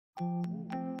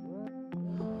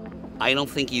I don't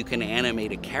think you can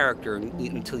animate a character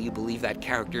until you believe that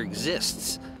character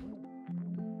exists.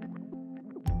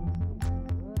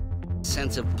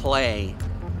 Sense of play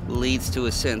leads to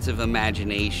a sense of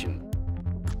imagination.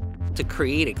 To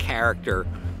create a character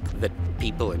that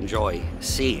people enjoy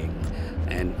seeing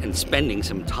and spending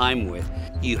some time with,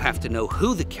 you have to know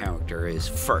who the character is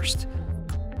first.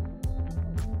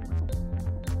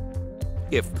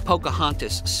 If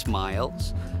Pocahontas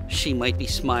smiles, she might be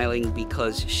smiling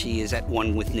because she is at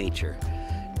one with nature.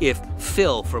 If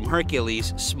Phil from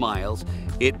Hercules smiles,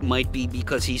 it might be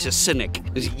because he's a cynic.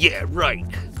 Yeah, right.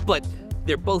 But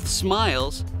they're both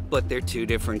smiles, but they're two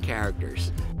different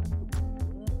characters.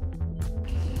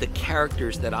 The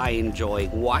characters that I enjoy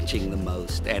watching the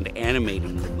most and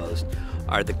animating the most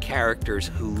are the characters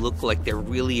who look like they're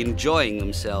really enjoying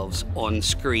themselves on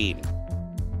screen.